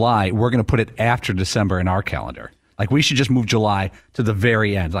month is July, we're going to put it after December in our calendar. Like, we should just move July to the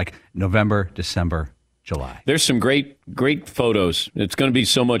very end, like November, December, July. There's some great photos. It's going to be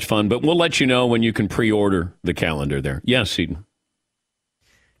so much fun, but we'll let you know when you can pre-order the calendar there. Yes, Eden.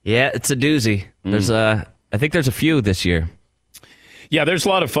 Yeah, it's a doozy. I think there's a few this year. Yeah, there's a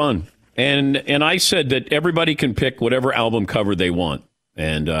lot of fun. And I said that everybody can pick whatever album cover they want.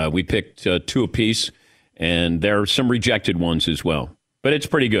 And we picked 2 apiece, and there are some rejected ones as well. But it's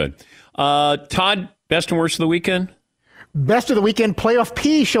pretty good. Todd, best and worst of the weekend? Best of the weekend, Playoff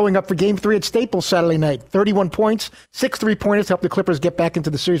P showing up for Game 3 at Staples Saturday night. 31 points, 6 3-pointers helped the Clippers get back into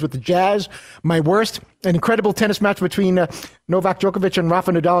the series with the Jazz. My worst, an incredible tennis match between Novak Djokovic and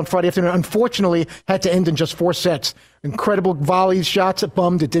Rafa Nadal on Friday afternoon. Unfortunately, had to end in just 4 sets. Incredible volleys, shots. It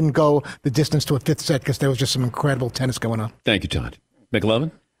bummed it didn't go the distance to a 5th set because there was just some incredible tennis going on. Thank you, Todd.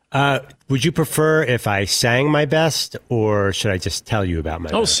 McLovin? Would you prefer if I sang my best, or should I just tell you about my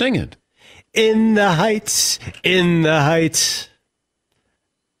best? Oh, sing it. In the Heights, in the Heights.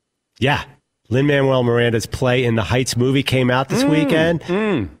 Yeah. Lin-Manuel Miranda's play In the Heights movie came out this weekend.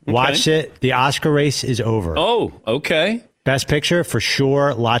 Okay. Watched it. The Oscar race is over. Oh, okay. Best Picture, for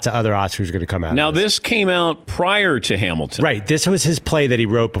sure. Lots of other Oscars are going to come out. Now, this came out prior to Hamilton. Right. This was his play that he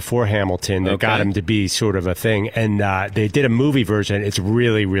wrote before Hamilton that got him to be sort of a thing. And they did a movie version. It's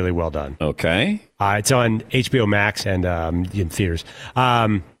really, really well done. Okay. It's on HBO Max and in theaters.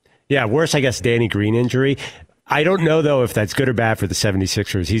 Yeah, worse, I guess, Danny Green injury. I don't know, though, if that's good or bad for the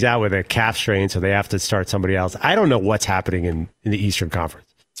 76ers. He's out with a calf strain, so they have to start somebody else. I don't know what's happening in the Eastern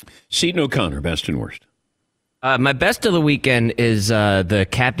Conference. Seton O'Connor, best and worst. My best of the weekend is the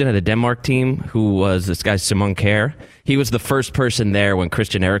captain of the Denmark team, who was this guy, Simon Kjær. He was the first person there when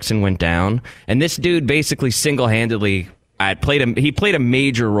Christian Eriksen went down. And this dude basically single-handedly he played a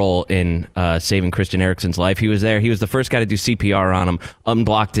major role in saving Christian Eriksen's life. He was there. He was the first guy to do CPR on him,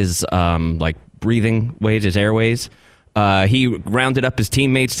 unblocked his breathing ways, his airways. He rounded up his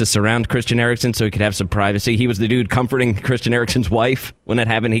teammates to surround Christian Eriksen so he could have some privacy. He was the dude comforting Christian Eriksen's wife when that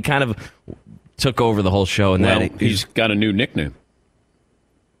happened. He kind of took over the whole show. And he's got a new nickname.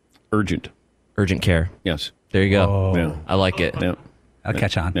 Urgent Care. Yes. There you go. Oh. Yeah. I like it. Yeah. I'll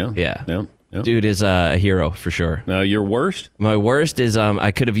catch on. Yeah. Yeah. Dude is a hero for sure. Now, your worst? My worst is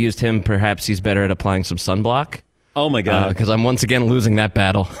I could have used him. Perhaps he's better at applying some sunblock. Oh, my God. Because I'm once again losing that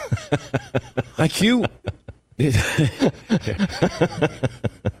battle. Like you. You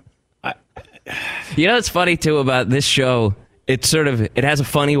know what's funny, too, about this show? It has a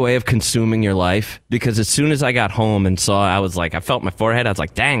funny way of consuming your life, because as soon as I got home and I felt my forehead, I was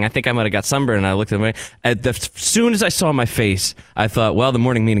like, dang, I think I might have got sunburned. And I looked at as soon as I saw my face, I thought, well, the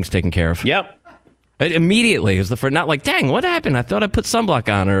morning meeting's taken care of. Yep. Immediately, it was not like, dang, what happened? I thought I put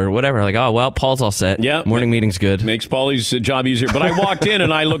sunblock on or whatever. Like, oh, well, Paul's all set. Yeah. Morning meeting's good. Makes Paulie's job easier. But I walked in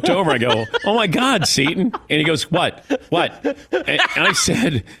and I looked over. I go, oh, my God, Seton. And he goes, what? And I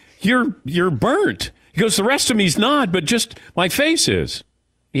said, you're burnt. He goes, the rest of me's not, but just my face is.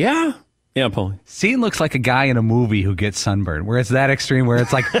 Yeah. Yeah, Paulie. Seton looks like a guy in a movie who gets sunburned, where it's that extreme, where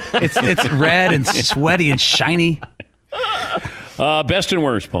it's like, it's red and sweaty and shiny. Best and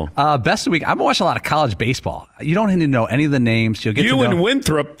worst, Paul. Best of the week. I've been watching a lot of college baseball. You don't need to know any of the names. You'll get to know. And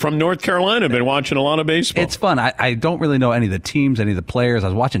Winthrop from North Carolina have been watching a lot of baseball. It's fun. I don't really know any of the teams, any of the players. I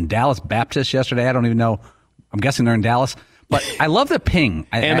was watching Dallas Baptist yesterday. I don't even know. I'm guessing they're in Dallas. But I love the ping.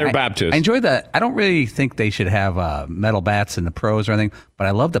 And they're Baptist. I enjoy that. I don't really think they should have metal bats in the pros or anything, but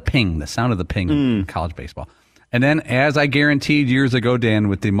I love the ping, the sound of the ping in college baseball. And then, as I guaranteed years ago, Dan,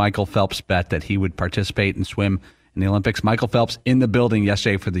 with the Michael Phelps bet that he would participate and swim in the Olympics, Michael Phelps in the building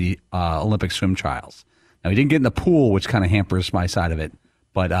yesterday for the Olympic swim trials. Now, he didn't get in the pool, which kind of hampers my side of it,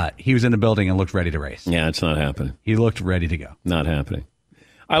 but he was in the building and looked ready to race. Yeah, it's not happening. He looked ready to go. Not happening.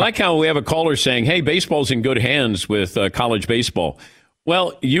 I like how we have a caller saying, hey, baseball's in good hands with college baseball.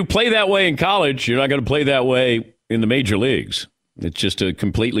 Well, you play that way in college. You're not going to play that way in the major leagues. It's just a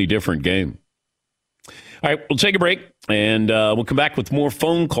completely different game. All right, we'll take a break, and we'll come back with more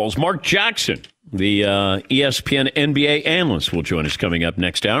phone calls. Mark Jackson, the ESPN NBA analyst, will join us coming up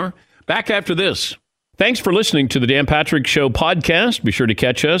next hour. Back after this. Thanks for listening to the Dan Patrick Show podcast. Be sure to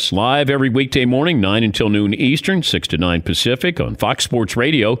catch us live every weekday morning, 9 until noon Eastern, 6 to 9 Pacific on Fox Sports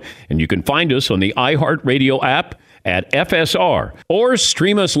Radio. And you can find us on the iHeartRadio app at FSR or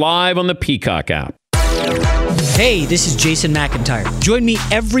stream us live on the Peacock app. Hey, this is Jason McIntyre. Join me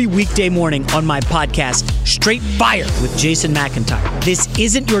every weekday morning on my podcast, Straight Fire with Jason McIntyre. This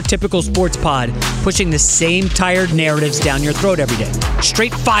isn't your typical sports pod pushing the same tired narratives down your throat every day.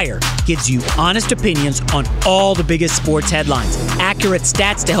 Straight Fire gives you honest opinions on all the biggest sports headlines, accurate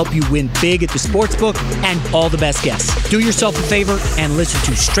stats to help you win big at the sportsbook, and all the best guests. Do yourself a favor and listen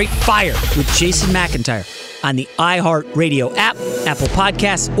to Straight Fire with Jason McIntyre. on the iHeartRadio app, Apple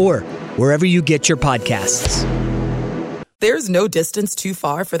Podcasts, or wherever you get your podcasts. There's no distance too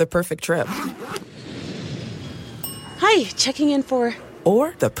far for the perfect trip. Hi, checking in for...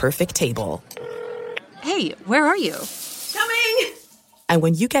 Or the perfect table. Hey, where are you? Coming! And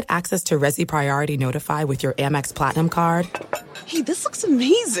when you get access to Resi Priority Notify with your Amex Platinum card... Hey, this looks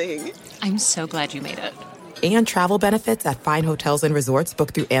amazing. I'm so glad you made it. And travel benefits at fine hotels and resorts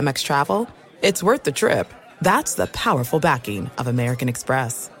booked through Amex Travel, it's worth the trip. That's the powerful backing of American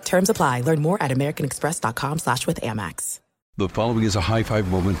Express. Terms apply. Learn more at americanexpress.com/withAmex. The following is a high five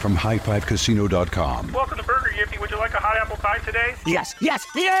moment from highfivecasino.com. Welcome to Burger Yippee. Would you like a hot apple pie today? Yes, yeah,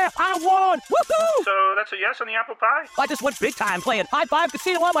 I won! Woohoo! So that's a yes on the apple pie? I just went big time playing High Five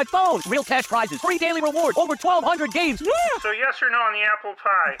Casino on my phone. Real cash prizes, free daily rewards, over 1,200 games. Yeah! So yes or no on the apple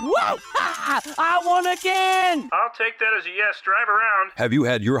pie? Whoa! I won again! I'll take that as a yes. Drive around. Have you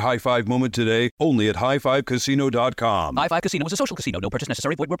had your high five moment today? Only at highfivecasino.com. High Five Casino is a social casino. No purchase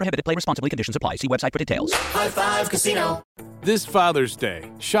necessary. Void where prohibited. Play responsibly. Conditions apply. See website for details. High Five Casino. This Father's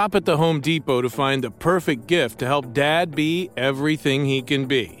Day, shop at the Home Depot to find the perfect gift to help Dad be everything he can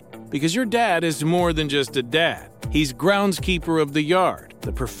be. Because your dad is more than just a dad. He's groundskeeper of the yard,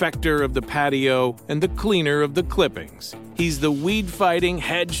 the perfecter of the patio, and the cleaner of the clippings. He's the weed-fighting,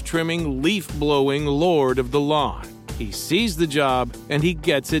 hedge-trimming, leaf-blowing lord of the lawn. He sees the job, and he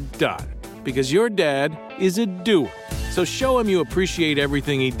gets it done. Because your dad is a doer. So show him you appreciate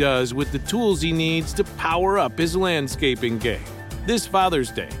everything he does with the tools he needs to power up his landscaping game. This Father's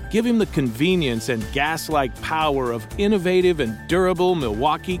Day, give him the convenience and gas-like power of innovative and durable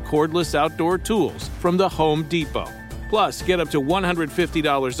Milwaukee cordless outdoor tools from the Home Depot. Plus, get up to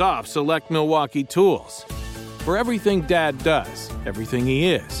 $150 off select Milwaukee tools. For everything Dad does, everything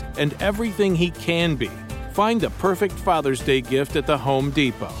he is, and everything he can be, find the perfect Father's Day gift at the Home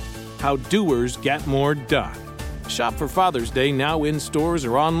Depot. How doers get more done. Shop for Father's Day now in stores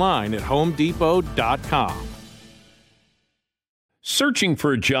or online at homedepot.com. Searching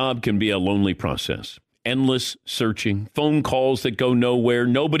for a job can be a lonely process. Endless searching, phone calls that go nowhere,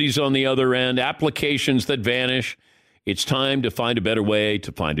 nobody's on the other end, applications that vanish. It's time to find a better way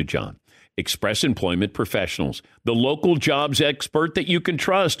to find a job. Express Employment Professionals, the local jobs expert that you can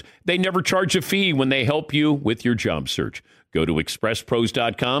trust. They never charge a fee when they help you with your job search. Go to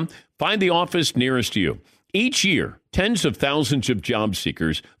expresspros.com, find the office nearest you. Each year, tens of thousands of job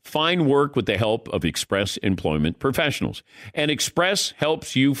seekers find work with the help of Express Employment Professionals. And Express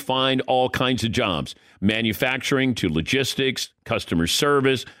helps you find all kinds of jobs, manufacturing to logistics, customer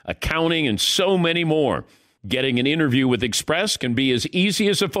service, accounting, and so many more. Getting an interview with Express can be as easy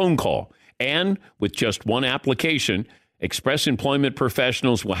as a phone call. And with just one application, Express Employment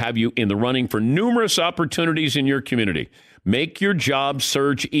Professionals will have you in the running for numerous opportunities in your community. Make your job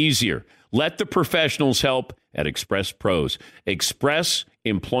search easier. Let the professionals help at Express Pros. Express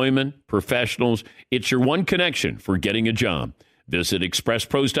Employment Professionals. It's your one connection for getting a job. Visit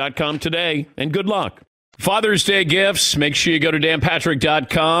expresspros.com today, and good luck. Father's Day gifts. Make sure you go to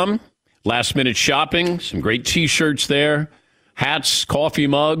danpatrick.com. Last minute shopping. Some great T-shirts there. Hats, coffee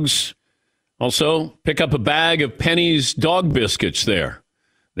mugs. Also, pick up a bag of Penny's dog biscuits there.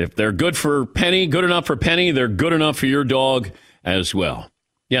 If they're good for Penny, good enough for Penny, they're good enough for your dog as well.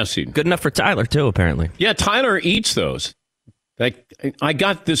 Yes, Eden. Good enough for Tyler, too, apparently. Yeah, Tyler eats those. I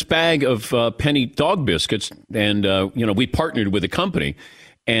got this bag of Penny dog biscuits, and, we partnered with a company,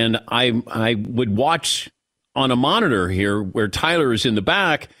 and I would watch on a monitor here where Tyler is in the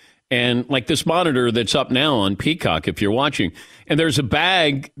back, and like this monitor that's up now on Peacock, if you're watching, and there's a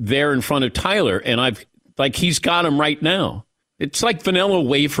bag there in front of Tyler, and he's got them right now. It's like vanilla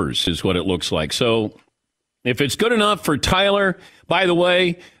wafers is what it looks like. So if it's good enough for Tyler, by the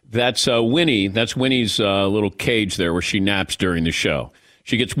way, that's Winnie. That's Winnie's little cage there where she naps during the show.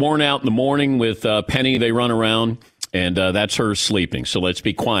 She gets worn out in the morning with Penny. They run around, and that's her sleeping. So let's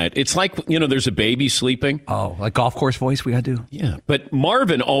be quiet. It's like, there's a baby sleeping. Oh, like golf course voice we got to do? Yeah, but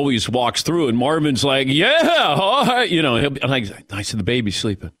Marvin always walks through, and Marvin's like, yeah, all right. He'll be like, I said, the baby's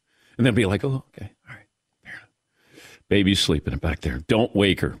sleeping. And then be like, oh, okay, all right. Baby's sleeping back there. Don't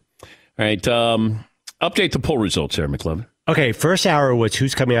wake her. All right, update the poll results there, McLovin. Okay, first hour was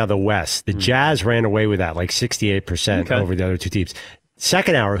who's coming out of the West. The Jazz ran away with that, like 68% over the other two teams.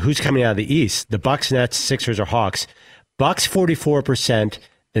 Second hour, who's coming out of the East? The Bucks, Nets, Sixers, or Hawks. Bucks 44%.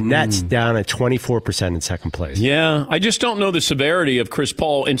 The Nets down at 24% in second place. Yeah, I just don't know the severity of Chris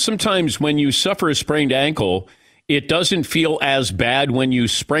Paul. And sometimes when you suffer a sprained ankle, it doesn't feel as bad when you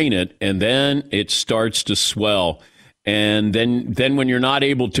sprain it, and then it starts to swell. And then when you're not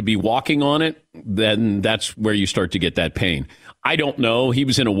able to be walking on it, then that's where you start to get that pain. I don't know. He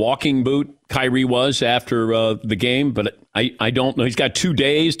was in a walking boot, Kyrie was, after the game, but I don't know. He's got 2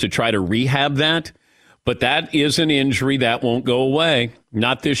 days to try to rehab that, but that is an injury that won't go away.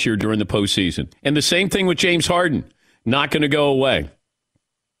 Not this year during the postseason. And the same thing with James Harden. Not going to go away.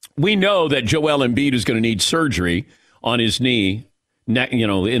 We know that Joel Embiid is going to need surgery on his knee, in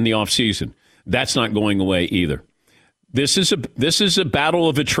the offseason. That's not going away either. This is a battle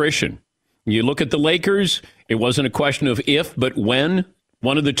of attrition. You look at the Lakers, it wasn't a question of if, but when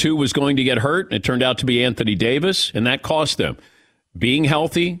one of the two was going to get hurt. It turned out to be Anthony Davis, and that cost them. Being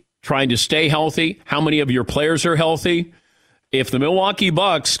healthy, trying to stay healthy, how many of your players are healthy? If the Milwaukee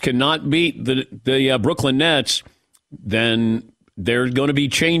Bucks cannot beat the Brooklyn Nets, then there's going to be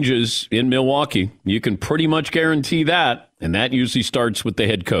changes in Milwaukee. You can pretty much guarantee that, and that usually starts with the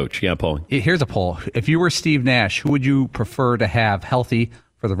head coach. Yeah, Paul. Here's a poll. If you were Steve Nash, who would you prefer to have healthy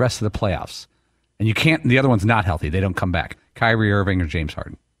for the rest of the playoffs? And you can't, the other one's not healthy. They don't come back. Kyrie Irving or James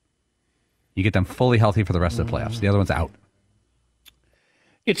Harden. You get them fully healthy for the rest of the playoffs. The other one's out.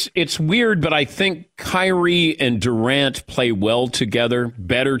 It's weird, but I think Kyrie and Durant play well together,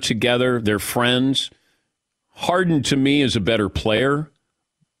 better together. They're friends. Harden, to me, is a better player,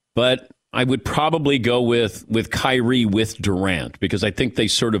 but I would probably go with Kyrie with Durant because I think they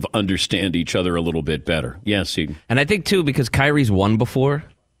sort of understand each other a little bit better. Yes, Eden. And I think, too, because Kyrie's won before,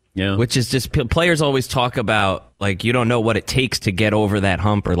 yeah, which is just players always talk about, like, you don't know what it takes to get over that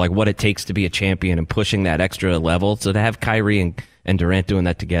hump or, like, what it takes to be a champion and pushing that extra level. So to have Kyrie and Durant doing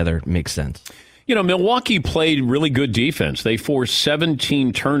that together makes sense. Milwaukee played really good defense. They forced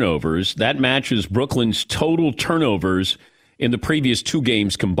 17 turnovers. That matches Brooklyn's total turnovers in the previous 2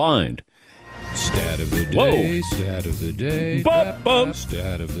 games combined. Stat of the day. Whoa. Stat of the day.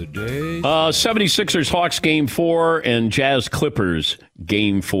 Stat of the day. 76ers Hawks game 4 and Jazz Clippers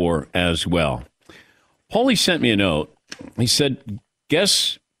game 4 as well. Paulie sent me a note. He said,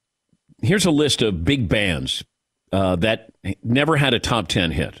 here's a list of big bands that never had a top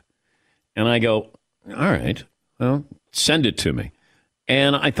 10 hit. And I go, all right, well, send it to me.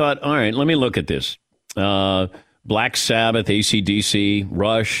 And I thought, all right, let me look at this. Black Sabbath, AC/DC,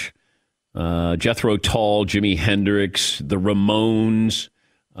 Rush, Jethro Tull, Jimi Hendrix, the Ramones.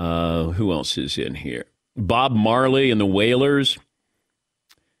 Who else is in here? Bob Marley and the Wailers.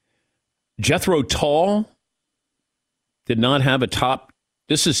 Jethro Tull did not have a top.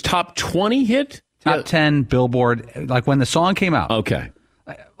 This is top 20 hit? Top 10 Billboard, like when the song came out. Okay.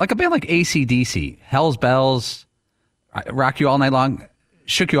 Like a band like AC/DC, Hell's Bells, Rock You All Night Long,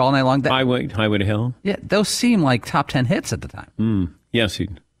 Shook You All Night Long. Highway to Hell. Yeah, those seem like top 10 hits at the time. Yes, he.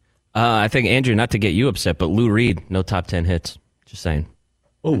 I think, Andrew, not to get you upset, but Lou Reed, no top 10 hits. Just saying.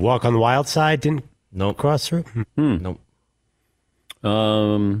 Oh, Walk on the Wild Side didn't cross through? Nope.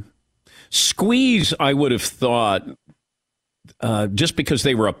 Squeeze, I would have thought, just because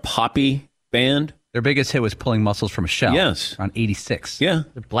they were a poppy band. Their biggest hit was Pulling Muscles from a Shell. Yes. On 86. Yeah.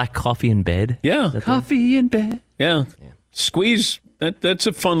 The Black Coffee in Bed. Yeah. Coffee in Bed. Yeah. Squeeze, that's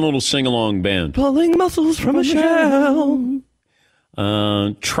a fun little sing-along band. Pulling Muscles from a Shell.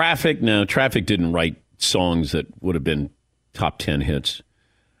 Traffic, no, Traffic didn't write songs that would have been top 10 hits.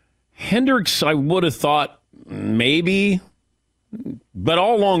 Hendrix, I would have thought maybe, but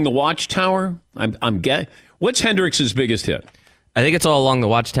All Along the Watchtower, I'm getting. What's Hendrix's biggest hit? I think it's All Along the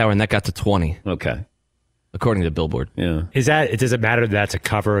Watchtower, and that got to 20. Okay. According to Billboard. Yeah. Does it matter that that's a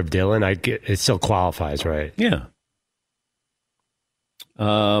cover of Dylan? It still qualifies, right? Yeah.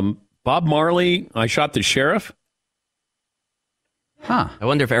 Bob Marley, I Shot the Sheriff. Huh. I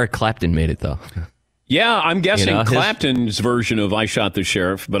wonder if Eric Clapton made it, though. Yeah, I'm guessing his Clapton's version of I Shot the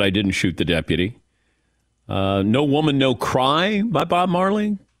Sheriff, but I didn't shoot the deputy. No Woman, No Cry by Bob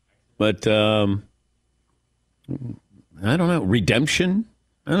Marley. But I don't know. Redemption?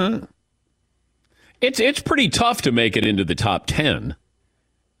 I don't know. It's pretty tough to make it into the top 10.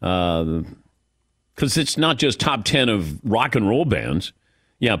 Because it's not just top 10 of rock and roll bands.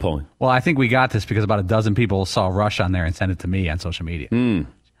 Yeah, Paulie. Well, I think we got this because about a dozen people saw Rush on there and sent it to me on social media.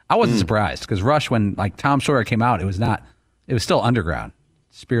 I wasn't surprised because Rush, when like Tom Sawyer came out, it was still underground.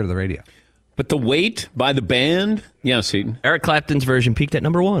 Spirit of the radio. But The Weight by the band? Yeah, Seton. Eric Clapton's version peaked at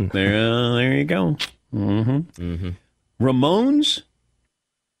number 1. There you go. Ramones?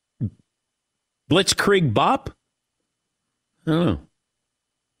 Blitzkrieg Bop? I don't know.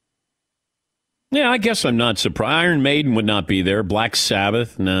 Yeah, I guess I'm not surprised. Iron Maiden would not be there. Black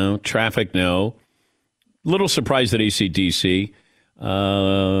Sabbath, no. Traffic, no. Little surprised at AC/DC.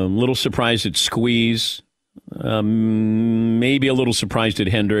 Little surprised at Squeeze. Maybe a little surprised at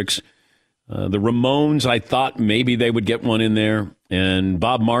Hendrix. The Ramones, I thought maybe they would get one in there. And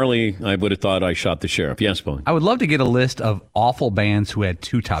Bob Marley, I would have thought I Shot the Sheriff. Yes, Boone. I would love to get a list of awful bands who had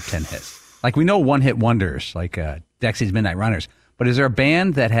 2 top 10 hits. Like we know one-hit wonders, like Dexy's Midnight Runners. But is there a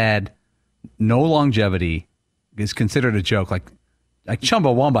band that had no longevity, is considered a joke? Like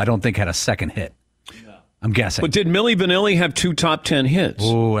Chumbawamba, I don't think had a second hit. No. I'm guessing. But did Milli Vanilli have 2 top 10 hits?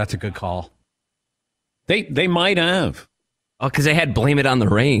 Oh, that's a good call. They might have. Oh, because they had Blame It on the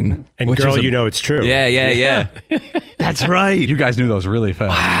Rain. And Girl, You Know It's True. Yeah. That's right. You guys knew those really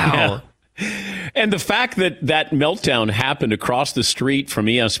fast. Wow. Yeah. And the fact that meltdown happened across the street from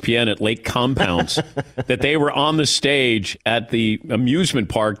ESPN at Lake Compounce, that they were on the stage at the amusement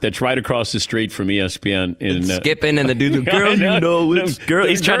park that's right across the street from ESPN. Skipping and the dude, girl, you know it's girl.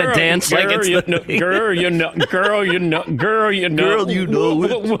 He's trying to dance like it's the girl, you know, girl, you know, girl, you know, girl, you know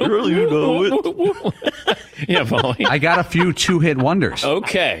it, girl, you know it. Yeah, Paulie. I got a few 2-hit wonders.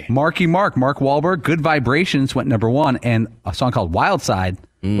 Okay. Mark Wahlberg, Good Vibrations went number 1, and a song called Wild Side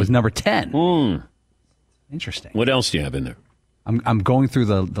was number 10. Interesting. What else do you have in there? I'm going through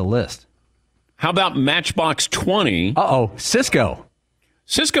the list. How about Matchbox 20? Cisco.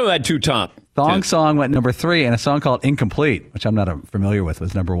 Cisco had 2 top. Thong Song went number 3, and a song called Incomplete, which I'm not familiar with,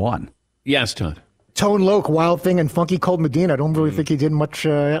 was number 1. Yes, Todd. Tone Loc, Wild Thing, and Funky Cold Medina. I don't really think he did much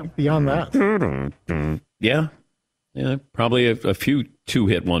beyond that. Yeah, probably a few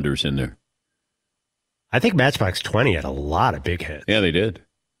 2-hit wonders in there. I think Matchbox 20 had a lot of big hits. Yeah, they did.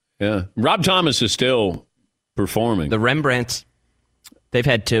 Yeah. Rob Thomas is still performing. The Rembrandts, they've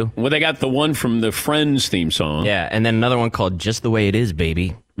had 2. Well, they got the one from the Friends theme song. Yeah, and then another one called Just the Way It Is,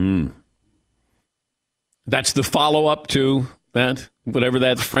 Baby. That's the follow-up to that, whatever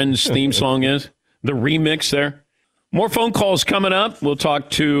that Friends theme song is. The remix there. More phone calls coming up. We'll talk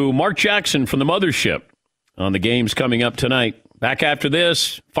to Mark Jackson from the Mothership on the games coming up tonight. Back after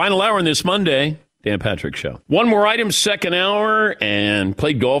this, final hour on this Monday. Dan Patrick Show. One more item, second hour, and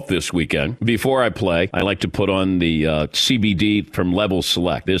played golf this weekend. Before I play, I like to put on the CBD from Level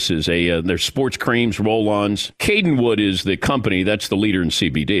Select. This is their sports creams, roll-ons. Cadenwood is the company that's the leader in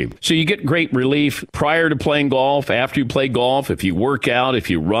CBD. So you get great relief prior to playing golf, after you play golf, if you work out, if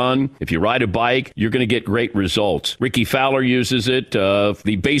you run, if you ride a bike, you're going to get great results. Ricky Fowler uses it.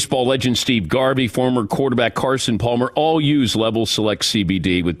 The baseball legend Steve Garvey, former quarterback Carson Palmer, all use Level Select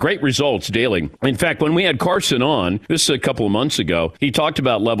CBD with great results daily. In fact, when we had Carson on, this is a couple of months ago, he talked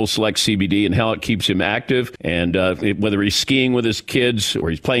about Level Select CBD and how it keeps him active. And whether he's skiing with his kids or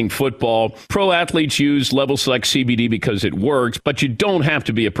he's playing football, pro athletes use Level Select CBD because it works, but you don't have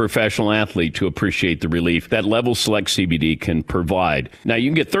to be a professional athlete to appreciate the relief that Level Select CBD can provide. Now, you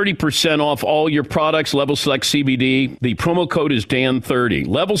can get 30% off all your products, Level Select CBD. The promo code is Dan30.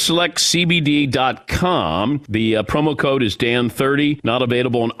 LevelSelectCBD.com. The promo code is Dan30. Not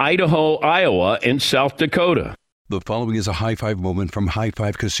available in Idaho, Iowa, and South Dakota. The following is a high-five moment from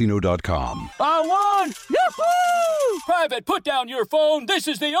highfivecasino.com. I won! Yahoo! Private, put down your phone. This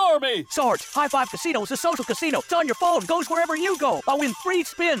is the Army. Sarge, High Five Casino is a social casino. It's on your phone. Goes wherever you go. I win free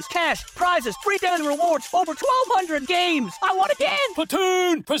spins, cash, prizes, free daily rewards, over 1,200 games. I won again.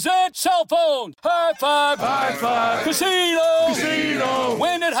 Platoon, present cell phone. High Five. High Five. Casino. Casino.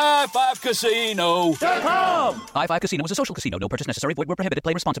 Win at highfivecasino.com. High Five Casino is a social casino. No purchase necessary. Void where prohibited.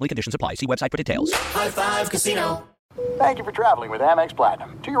 Play responsibly. Conditions apply. See website for details. High Five Casino. Thank you for traveling with Amex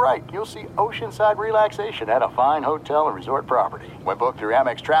Platinum. To your right, you'll see oceanside relaxation at a fine hotel and resort property. When booked through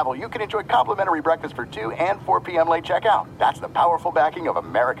Amex Travel, you can enjoy complimentary breakfast for 2 and 4 p.m. late checkout. That's the powerful backing of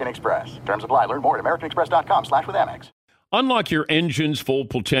American Express. Terms apply. Learn more at americanexpress.com/withAmex. Unlock your engine's full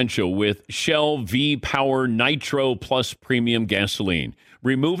potential with Shell V-Power Nitro Plus Premium Gasoline,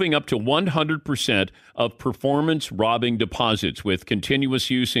 removing up to 100% of performance-robbing deposits with continuous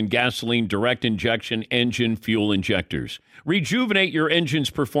use in gasoline direct injection engine fuel injectors. Rejuvenate your engine's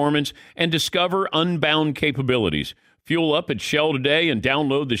performance and discover unbound capabilities. Fuel up at Shell today and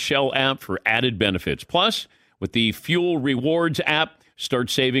download the Shell app for added benefits. Plus, with the Fuel Rewards app, start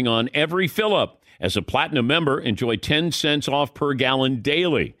saving on every fill-up. As a Platinum member, enjoy 10 cents off per gallon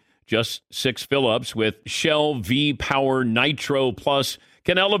daily. Just 6 fill-ups with Shell V-Power Nitro Plus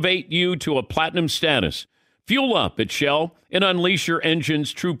can elevate you to a Platinum status. Fuel up at Shell and unleash your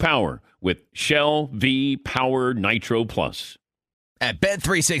engine's true power with Shell V-Power Nitro Plus. At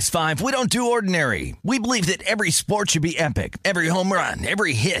Bet365, we don't do ordinary. We believe that every sport should be epic. Every home run,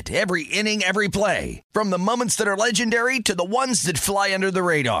 every hit, every inning, every play. From the moments that are legendary to the ones that fly under the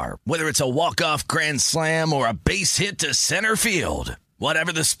radar. Whether it's a walk-off grand slam or a base hit to center field.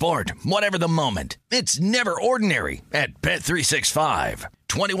 Whatever the sport, whatever the moment, it's never ordinary at Bet365.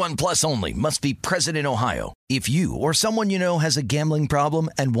 21 plus only. Must be present in Ohio. If you or someone you know has a gambling problem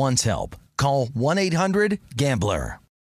and wants help, Call 1-800-GAMBLER.